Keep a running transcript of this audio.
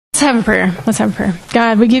have a prayer. Let's have a prayer.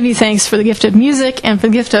 God, we give you thanks for the gift of music and for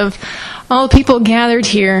the gift of all the people gathered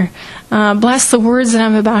here. Bless the words that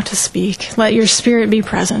I'm about to speak. Let your Spirit be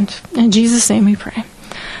present. In Jesus' name we pray.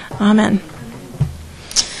 Amen.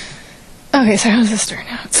 Okay, so how does this start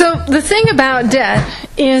now? So the thing about debt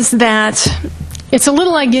is that it's a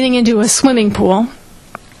little like getting into a swimming pool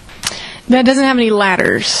that doesn't have any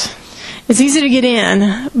ladders. It's easy to get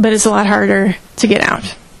in, but it's a lot harder to get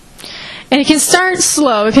out. And it can start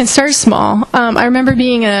slow. It can start small. I remember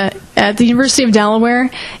being at the University of Delaware,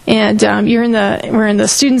 and we're in the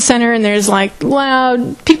student center, and there's like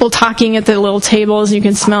loud people talking at the little tables. You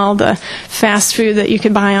can smell the fast food that you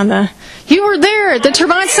could buy on the. You were there at the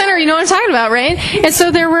Turbine Center. You know what I'm talking about, right? And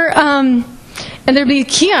so there were, and there'd be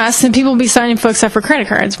kiosks, and people would be signing folks up for credit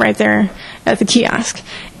cards right there at the kiosk.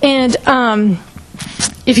 And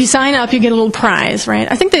if you sign up, you get a little prize, right?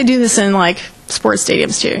 I think they do this in like sports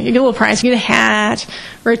stadiums too. You get a little prize. You get a hat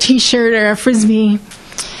or a T-shirt or a Frisbee.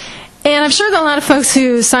 And I'm sure that a lot of folks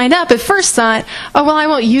who signed up at first thought, oh, well, I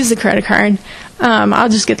won't use the credit card. I'll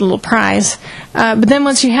just get the little prize. But then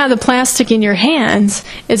once you have the plastic in your hands,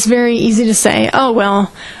 it's very easy to say, oh,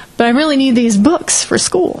 well, but I really need these books for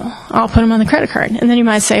school. I'll put them on the credit card. And then you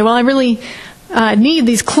might say, well, I really need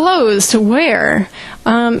these clothes to wear.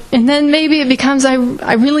 And then maybe it becomes, I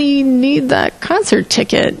really need that concert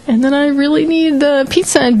ticket. And then I really need the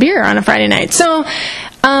pizza and beer on a Friday night. So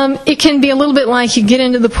it can be a little bit like you get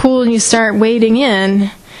into the pool and you start wading in,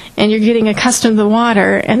 and you're getting accustomed to the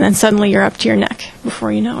water, and then suddenly you're up to your neck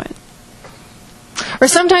before you know it. Or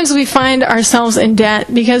sometimes we find ourselves in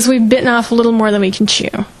debt because we've bitten off a little more than we can chew.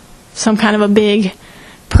 Some kind of a big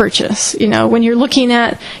purchase. You know, when you're looking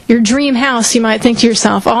at your dream house, you might think to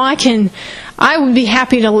yourself, oh, I would be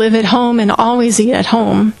happy to live at home and always eat at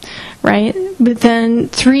home, right? But then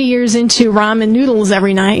 3 years into ramen noodles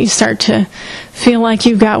every night, you start to feel like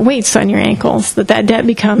you've got weights on your ankles, that debt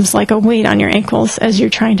becomes like a weight on your ankles as you're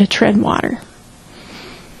trying to tread water.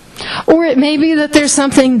 Or it may be that there's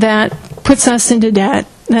something that puts us into debt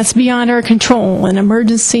that's beyond our control, an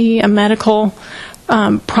emergency, a medical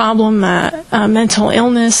problem, a mental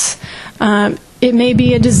illness. It may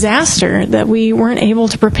be a disaster that we weren't able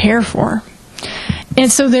to prepare for.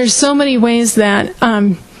 And so there's so many ways that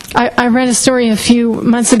I read a story a few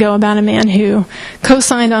months ago about a man who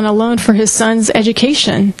co-signed on a loan for his son's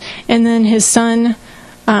education, and then his son,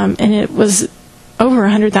 and it was over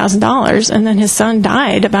 $100,000, and then his son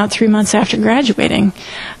died about 3 months after graduating,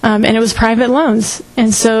 and it was private loans.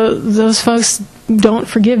 And so those folks don't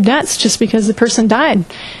forgive debts just because the person died.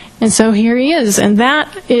 And so here he is, and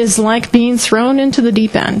that is like being thrown into the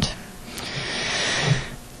deep end.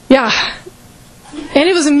 Yeah. And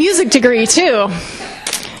it was a music degree, too.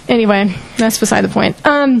 Anyway, that's beside the point.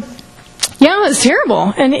 Yeah, it was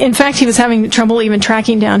terrible. And in fact, he was having trouble even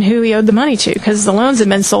tracking down who he owed the money to because the loans had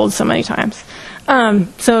been sold so many times.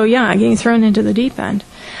 So yeah, getting thrown into the deep end.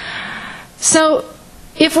 So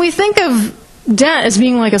if we think of debt as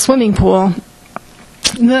being like a swimming pool,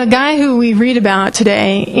 the guy who we read about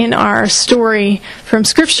today in our story from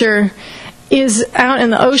Scripture is out in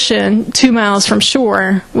the ocean 2 miles from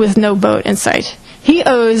shore with no boat in sight. He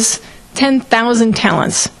owes 10,000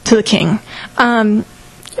 talents to the king.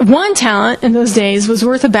 One talent in those days was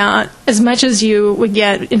worth about as much as you would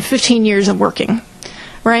get in 15 years of working,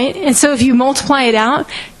 right? And so if you multiply it out,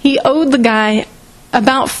 he owed the guy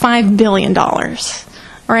about $5 billion,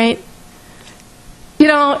 right? You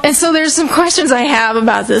know, and so there's some questions I have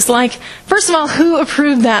about this. Like, first of all, who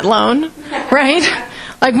approved that loan, right?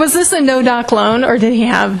 Like, was this a no-doc loan, or did he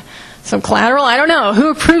have some collateral? I don't know. Who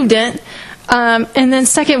approved it? And then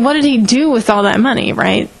second, what did he do with all that money,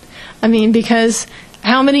 right? I mean, because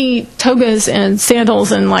how many togas and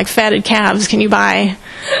sandals and, like, fatted calves can you buy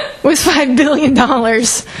with $5 billion?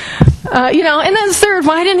 You know, and then third,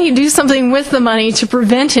 why didn't he do something with the money to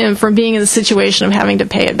prevent him from being in the situation of having to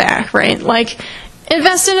pay it back, right? Like,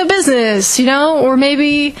 invest in a business, you know, or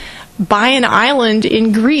maybe buy an island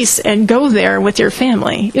in Greece and go there with your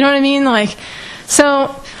family. You know what I mean? Like,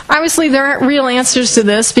 so obviously there aren't real answers to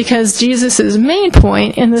this because Jesus' main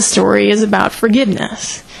point in the story is about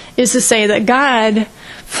forgiveness, is to say that God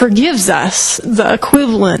forgives us the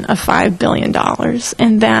equivalent of $5 billion,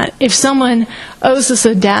 and that if someone owes us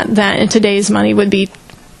a debt that in today's money would be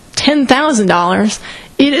 $10,000,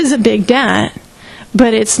 it is a big debt.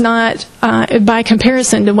 But it's not, by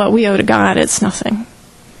comparison to what we owe to God, it's nothing.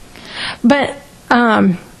 But,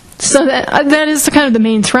 so that is kind of the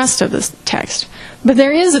main thrust of this text. But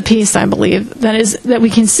there is a piece, I believe, that we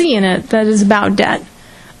can see in it that is about debt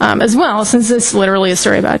as well, since it's literally a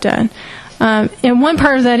story about debt. And one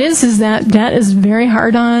part of that is that debt is very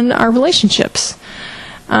hard on our relationships.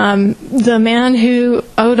 The man who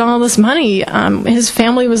owed all this money, his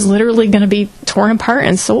family was literally going to be torn apart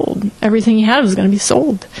and sold. Everything he had was going to be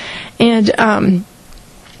sold. And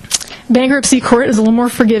bankruptcy court is a little more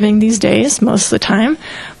forgiving these days, most of the time.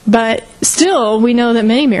 But still, we know that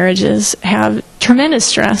many marriages have tremendous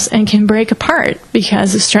stress and can break apart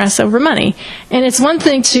because of stress over money. And it's one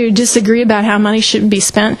thing to disagree about how money should be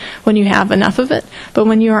spent when you have enough of it, but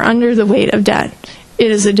when you are under the weight of debt, it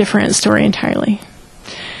is a different story entirely.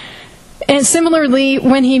 And similarly,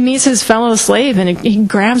 when he meets his fellow slave and he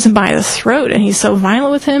grabs him by the throat and he's so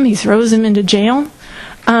violent with him, he throws him into jail,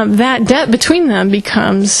 that debt between them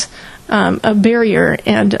becomes a barrier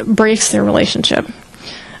and breaks their relationship.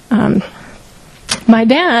 My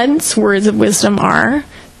dad's words of wisdom are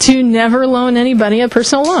to never loan anybody a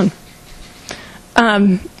personal loan.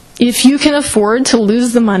 If you can afford to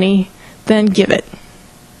lose the money, then give it.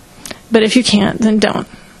 But if you can't, then don't.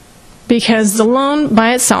 Because the loan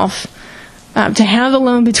by itself, to have a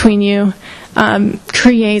loan between you,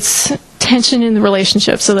 creates tension in the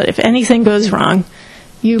relationship so that if anything goes wrong,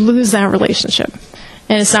 you lose that relationship.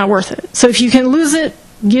 And it's not worth it. So if you can lose it,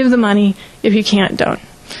 give the money. If you can't, don't.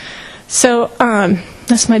 So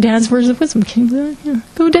that's my dad's words of wisdom. Can you believe that? Yeah.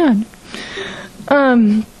 Go, Dad.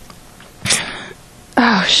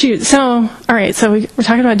 Oh, shoot. So, all right. So we're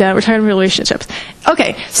talking about debt. We're talking about relationships.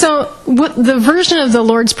 Okay. So what the version of the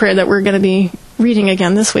Lord's Prayer that we're going to be reading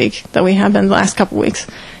again this week, that we have been the last couple weeks,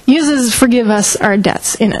 uses "forgive us our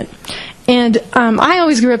debts" in it. And I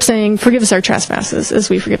always grew up saying, "Forgive us our trespasses as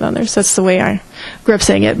we forgive others." That's the way I grew up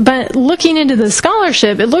saying it. But looking into the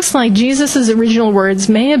scholarship, it looks like Jesus' original words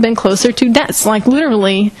may have been closer to debts. Like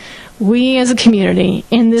literally, we as a community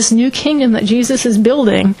in this new kingdom that Jesus is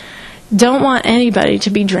building don't want anybody to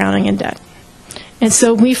be drowning in debt. And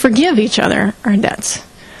so we forgive each other our debts.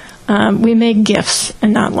 We make gifts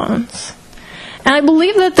and not loans. And I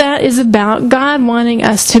believe that that is about God wanting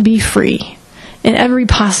us to be free in every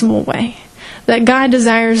possible way. That God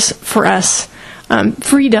desires for us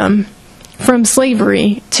freedom from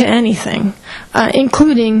slavery to anything,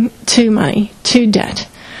 including to money, to debt.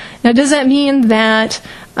 Now, does that mean that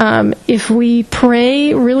if we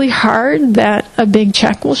pray really hard that a big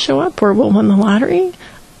check will show up or we'll win the lottery?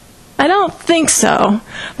 I don't think so.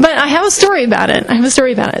 But I have a story about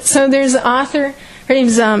it. So there's an author. Her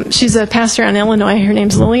name's, she's a pastor in Illinois. Her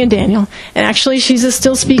name's Lillian Daniel. And actually, she's a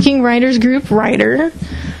Still Speaking Writers Group writer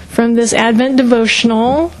from this Advent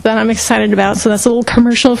devotional that I'm excited about. So that's a little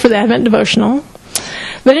commercial for the Advent devotional.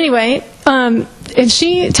 But anyway, and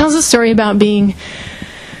she tells a story about being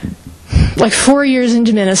like 4 years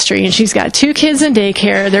into ministry. And she's got 2 kids in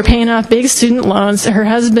daycare. They're paying off big student loans. Her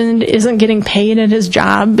husband isn't getting paid at his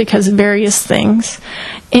job because of various things.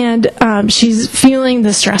 And she's feeling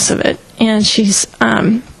the stress of it. And she's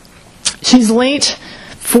late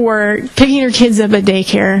for picking her kids up at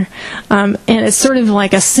daycare, and it's sort of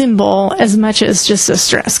like a symbol as much as just a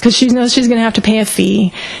stress, because she knows she's going to have to pay a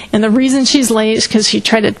fee, and the reason she's late is because she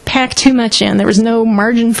tried to pack too much in. There was no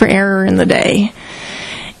margin for error in the day.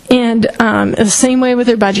 And the same way with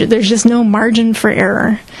her budget, there's just no margin for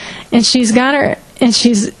error. And she's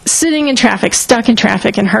sitting in traffic, stuck in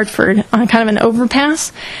traffic in Hartford on kind of an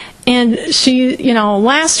overpass. And she,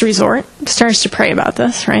 last resort, starts to pray about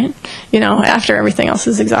this, right? After everything else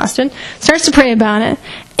is exhausted, starts to pray about it,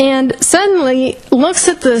 and suddenly looks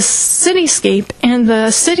at the cityscape, and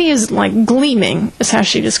the city is like gleaming, is how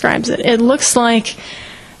she describes it. It looks like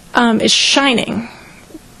it's shining,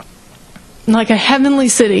 like a heavenly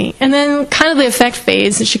city. And then kind of the effect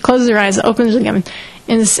fades, and she closes her eyes, opens it again,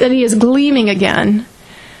 and the city is gleaming again.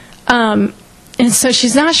 And so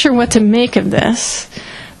she's not sure what to make of this.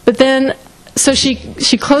 But then, so she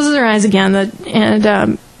closes her eyes again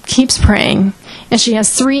and keeps praying, and she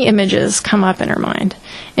has 3 images come up in her mind.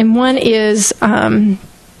 And one is a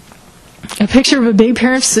picture of a big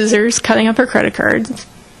pair of scissors cutting up her credit cards.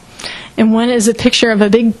 And one is a picture of a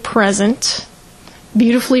big present,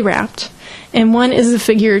 beautifully wrapped. And one is the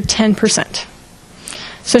figure 10%.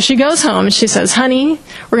 So she goes home and she says, "Honey,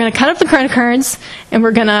 we're going to cut up the credit cards, and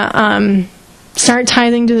we're going to start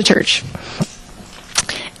tithing to the church."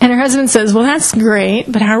 And her husband says, "Well, that's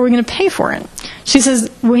great, but how are we going to pay for it?" She says,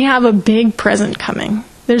 "We have a big present coming.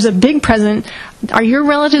 There's a big present. Are your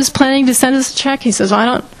relatives planning to send us a check?" He says, "Well, I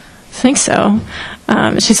don't think so."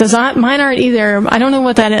 She says, "Mine aren't either. I don't know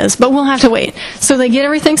what that is, but we'll have to wait." So they get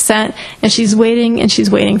everything set, and she's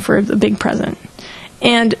waiting for the big present.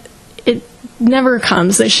 And it never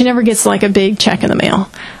comes. She never gets like a big check in the mail.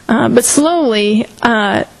 But slowly,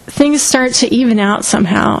 things start to even out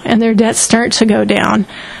somehow, and their debts start to go down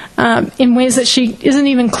in ways that she isn't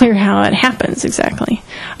even clear how it happens exactly.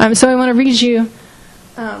 So I want to read you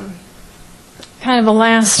kind of a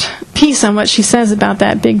last piece on what she says about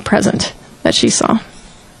that big present that she saw.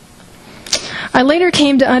 I later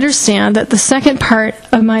came to understand that the second part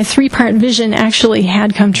of my 3-part vision actually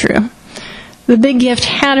had come true. The big gift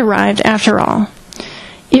had arrived after all.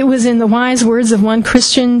 It was in the wise words of one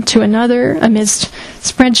Christian to another amidst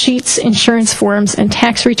spreadsheets, insurance forms, and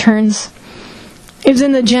tax returns. It was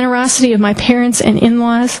in the generosity of my parents and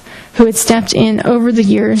in-laws who had stepped in over the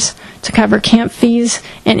years to cover camp fees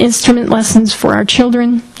and instrument lessons for our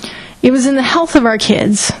children. It was in the health of our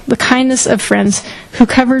kids, the kindness of friends who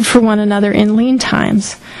covered for one another in lean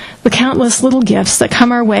times, the countless little gifts that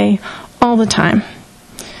come our way all the time.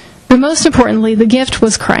 But most importantly, the gift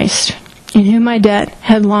was Christ, in whom my debt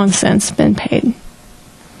had long since been paid.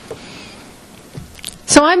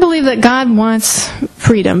 So I believe that God wants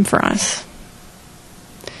freedom for us.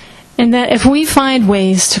 And that if we find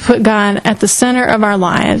ways to put God at the center of our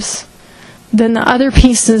lives, then the other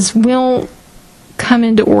pieces will come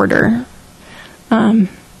into order. And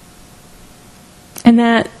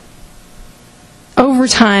that over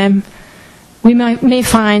time, we may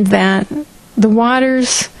find that the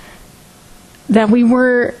waters that we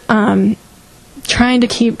were trying to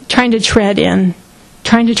tread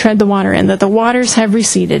the water in, that the waters have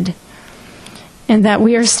receded, and that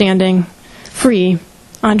we are standing free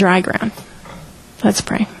on dry ground. Let's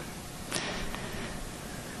pray.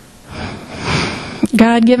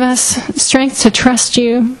 God, give us strength to trust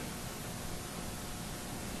you.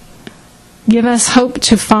 Give us hope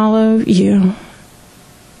to follow you.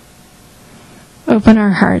 Open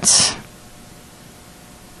our hearts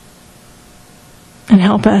and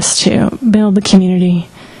help us to build the community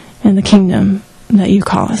and the kingdom that you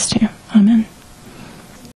call us to. Amen.